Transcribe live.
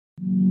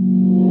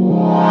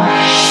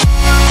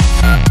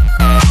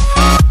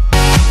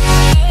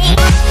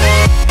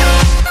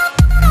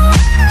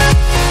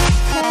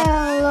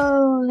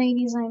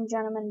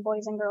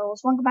boys and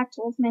girls, welcome back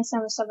to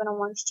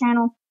Wolfman7701's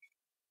channel,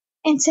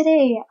 and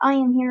today I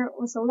am here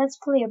with a Let's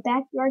Play of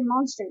Backyard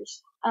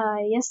Monsters.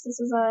 Yes, this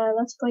is a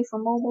Let's Play for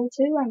mobile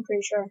too, I'm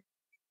pretty sure.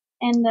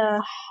 And,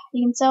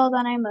 you can tell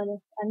that I'm a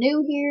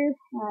noob here.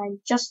 I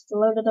just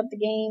loaded up the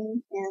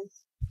game, and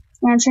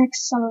I'm gonna check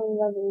some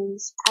of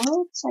these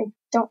out. I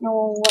don't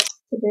know what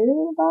to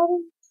do about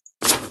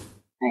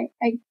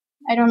it.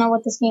 I don't know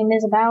what this game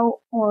is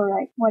about, or,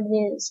 like, what it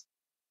is.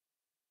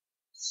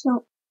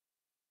 So,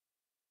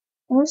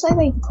 it looks like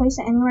you can place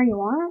it anywhere you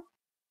want.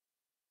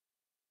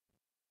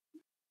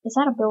 Is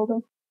that a builder?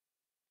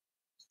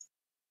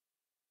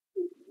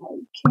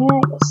 Okay,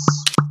 I guess.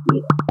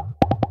 Yeah.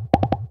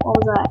 What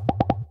was that?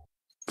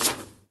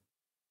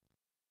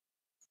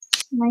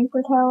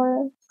 Sniper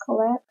tower,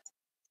 collect.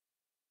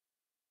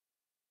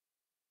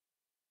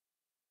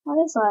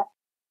 What is that?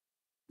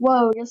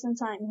 Whoa, just in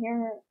time.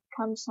 Here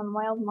comes some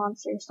wild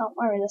monsters. Don't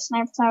worry, the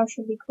sniper tower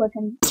should be quick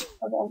and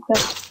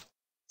quick.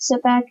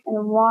 Sit back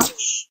and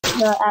watch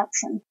the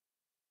action.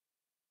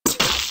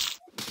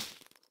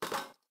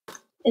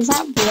 Is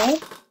that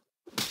blood?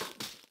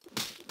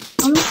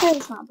 I'm gonna say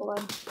it's not blood.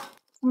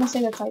 I'm gonna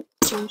say that's like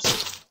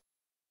juice.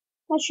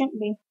 That shouldn't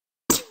be.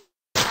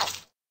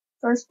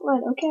 First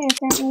blood. Okay,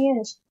 apparently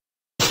it is.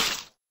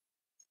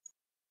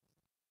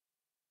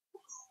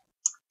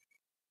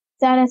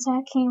 That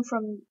attack came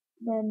from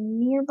the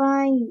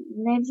nearby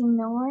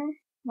Legionnor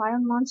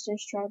Wild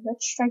Monsters tribe.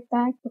 Let's strike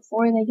back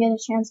before they get a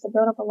chance to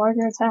build up a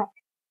larger attack.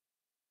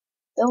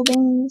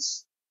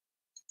 Buildings.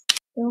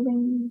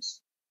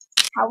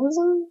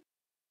 Housing?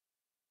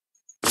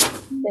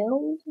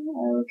 Build?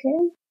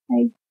 Okay.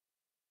 I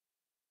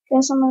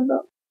guess I'm gonna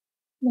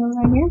build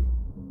right here.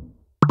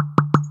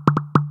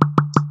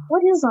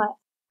 What is that?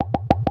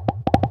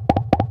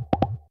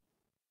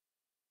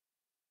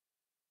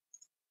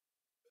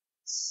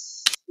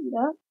 Speed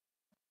up.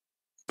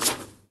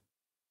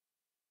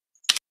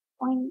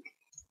 Boink.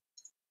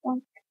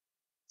 Boink.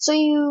 So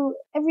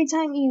every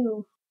time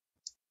you...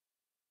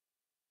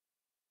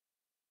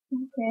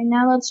 Okay,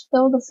 now let's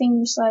build a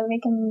thing so that we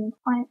can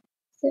find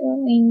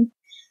filling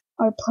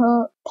our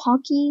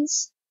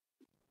pockies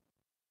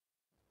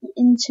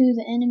into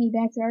the enemy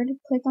backyard.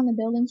 Click on the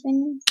building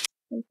thing.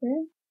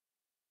 Okay.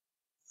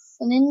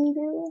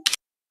 Flinger,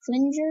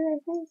 I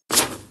think.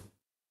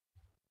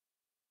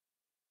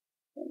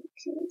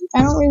 Okay.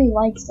 I don't really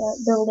like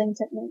that building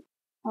technique.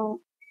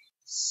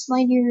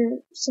 Select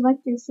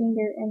your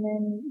finger and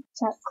then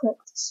tap click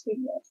to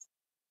speed up.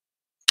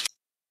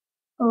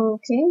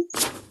 Okay.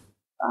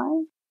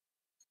 Bye.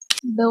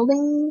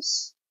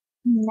 Buildings.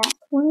 Map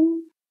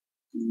room.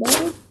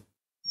 Build.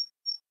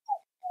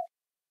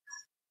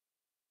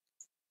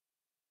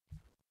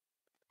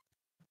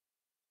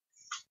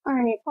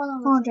 Alright,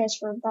 apologize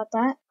about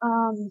that.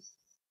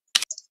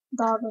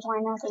 Dog was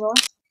lying out the door.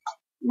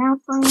 Map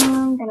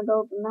room, gonna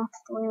build the map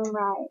room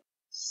right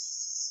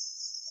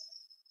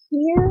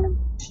here.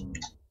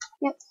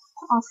 Yep,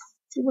 off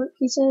 2 work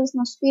pieces.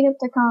 Now speed up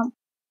the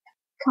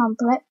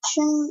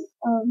complexion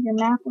of your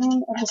map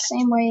room of the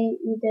same way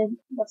you did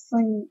the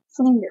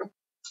flinger.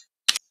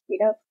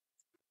 Speed up.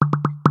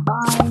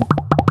 Bye.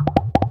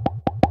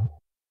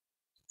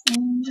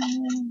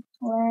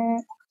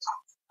 Collect.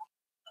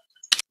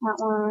 That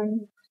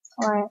one.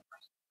 Collect.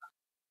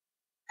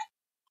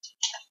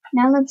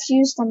 Now let's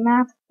use the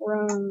map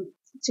room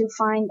to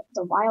find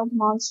the wild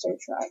monster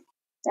tribe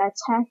that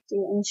attacked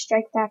you and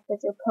strike back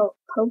with your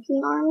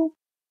poking army.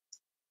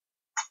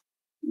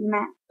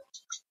 Map.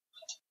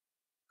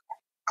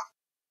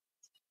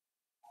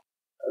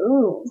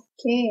 Ooh,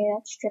 okay,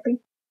 that's trippy.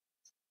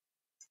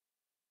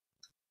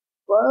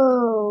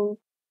 Whoa.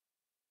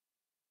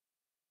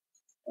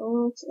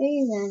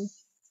 Okay then.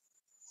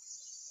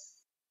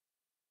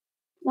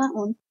 That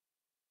one.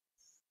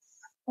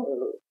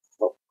 Oh,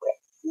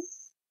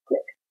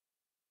 quick.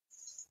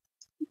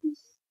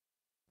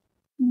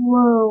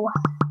 Whoa.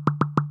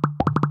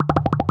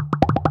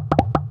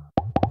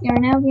 You are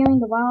now viewing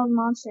the wild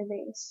monster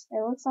base.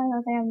 It looks like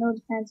that they have no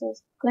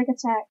defenses. Click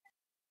attack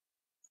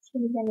to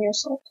begin your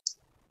assault.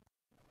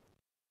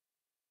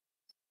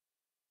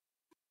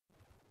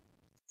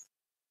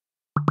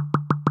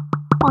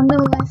 On the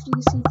left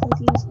you see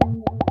cookies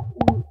and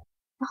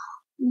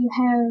you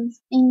have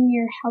in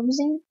your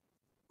housing.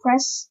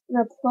 Press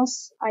the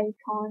plus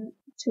icon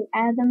to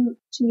add them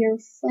to your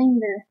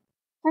flinger.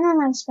 I don't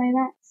know how to spell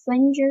that.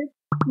 Flinger?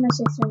 I'm gonna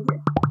say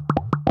flinger.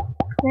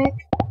 Click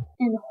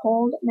and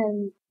hold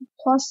then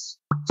plus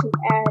to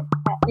add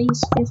at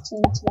least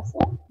 15 to the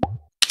flinger.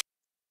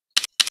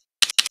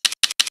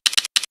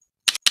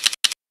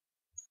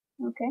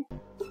 Okay.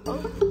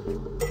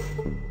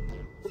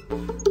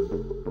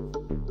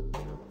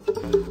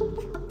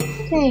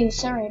 Okay,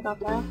 sorry about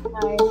that.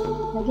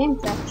 My game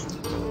crashed.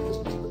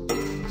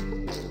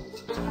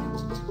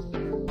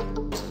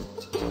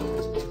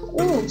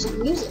 Oh, some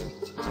music.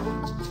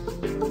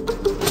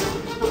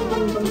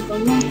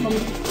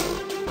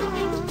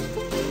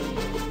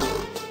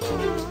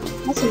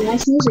 That's some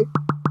nice music.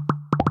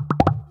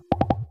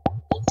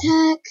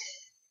 Attack.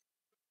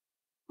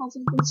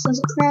 Hopefully this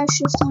doesn't crash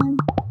this time.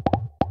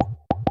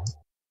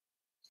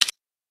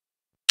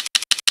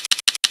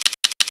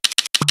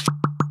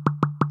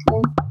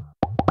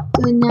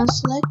 Good, now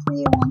select where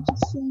you want to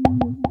film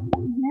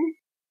here.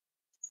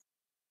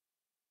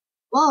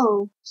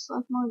 Whoa,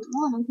 select more than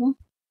one, okay.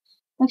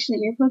 Actually,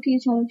 your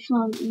cookies have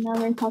shown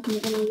another copy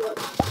in New York.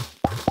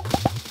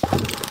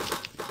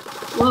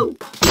 Whoa.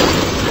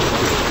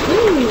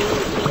 Ooh.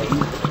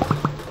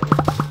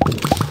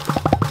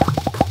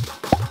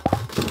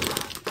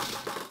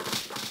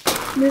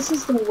 This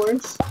is the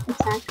worst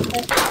attack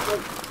that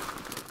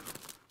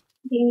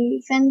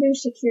Defender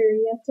secure.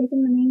 You have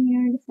taken the main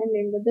yard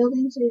defender. The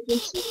buildings are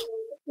just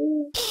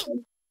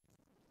return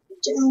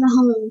the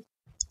home.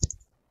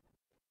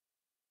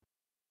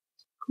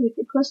 Click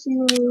the cluster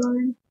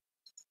reward.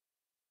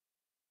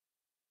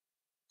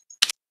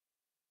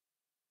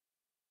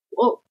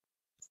 Whoa.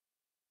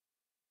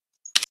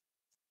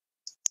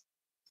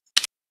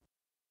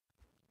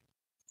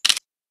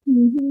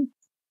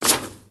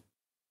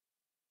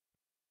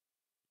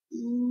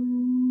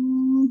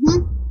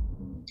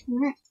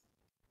 Alright.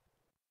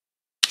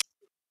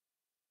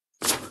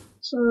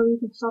 So you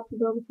can stop the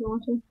build if you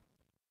want to.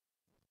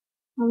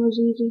 That was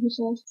easy, he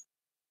says.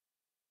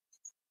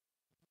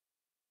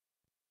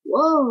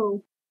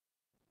 Whoa!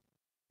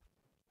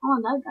 I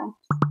want that guy.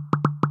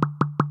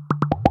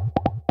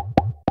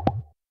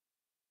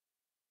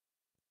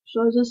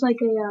 So is this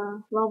like a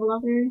level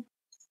up area?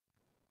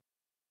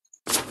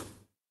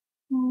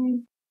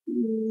 I'm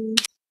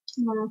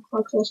gonna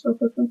collect this real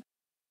quickly.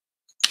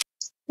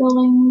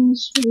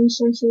 Buildings,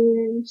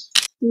 resources,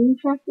 food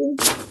factory.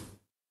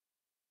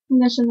 I'm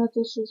guessing that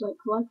this is like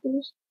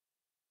collectors.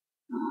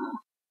 I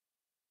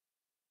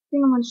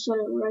think I'm gonna set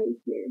it right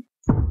here.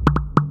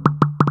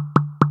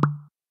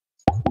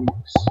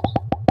 Next.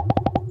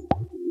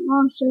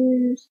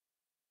 Monsters.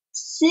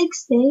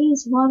 6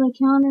 days while the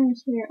counter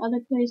is here.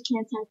 Other players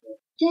can't attack it.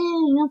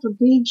 Dang, that's a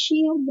big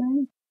shield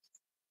then.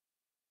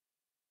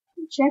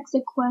 Check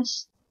the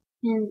quest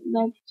and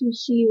like to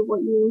see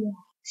what you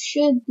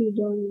should be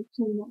doing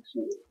to next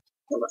week.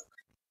 Good luck.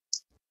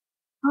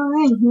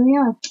 Alright, here we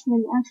are.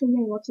 In the actual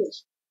game, what's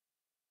this?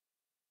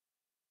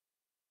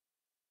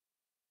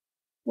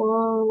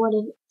 Whoa, what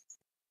is it?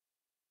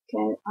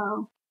 Okay, I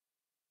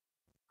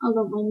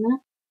don't mind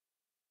that.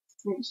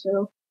 Alright,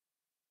 so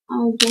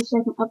I guess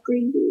I can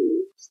upgrade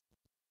these.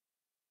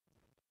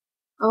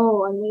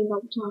 Oh, I need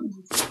another town.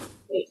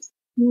 Wait,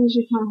 here's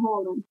your town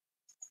hall then.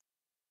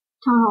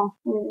 Town hall,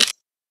 there it is.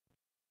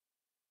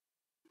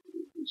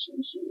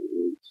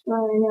 I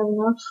already have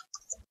enough.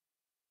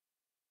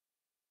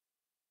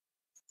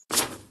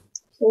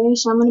 Okay,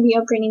 so I'm gonna be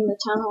upgrading the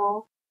town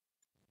hall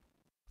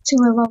to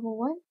a level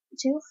what?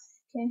 2?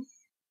 Okay.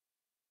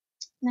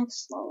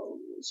 Next level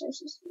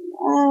resources.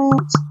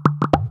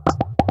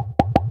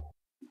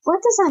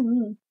 What does that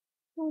mean?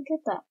 I don't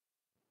get that.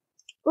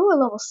 Ooh, a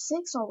level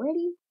 6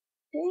 already?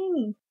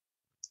 Dang.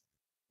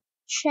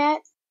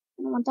 Chat.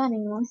 I don't want that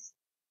anymore.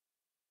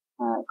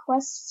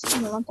 Quests. I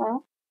don't want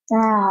that.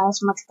 Ah,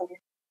 that's much better.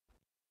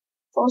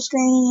 Full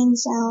screen,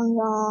 sound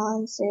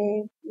on,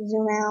 save,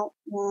 zoom out,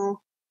 nah,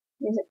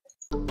 music.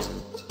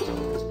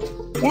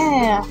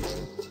 Yeah!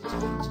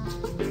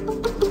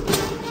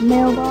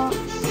 Mailbox,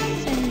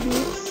 send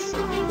this.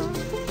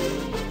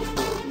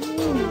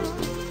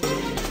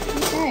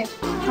 Okay,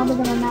 how big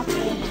of a map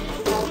there?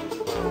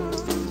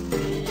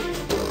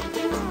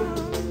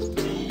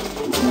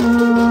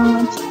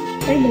 It's a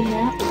pretty big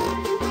map.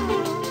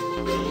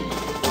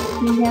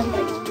 We have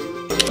like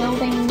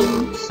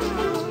buildings,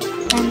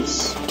 fence.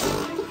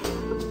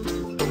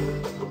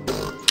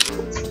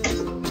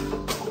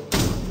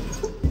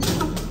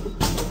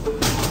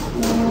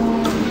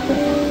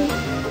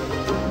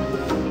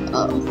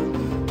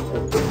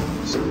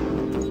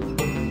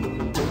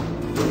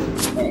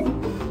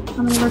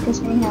 How many workers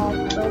can we have?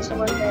 Where's the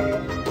worker?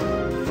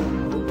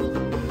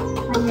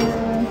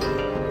 Hire.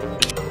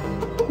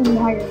 Who's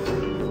hire?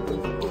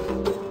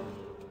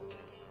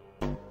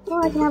 Oh,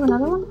 I can have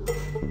another one?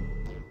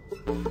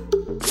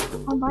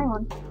 I'll buy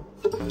one.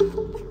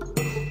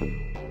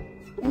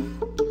 Okay.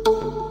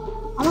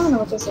 I don't know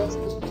what this is.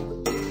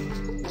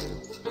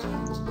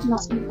 Not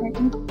something.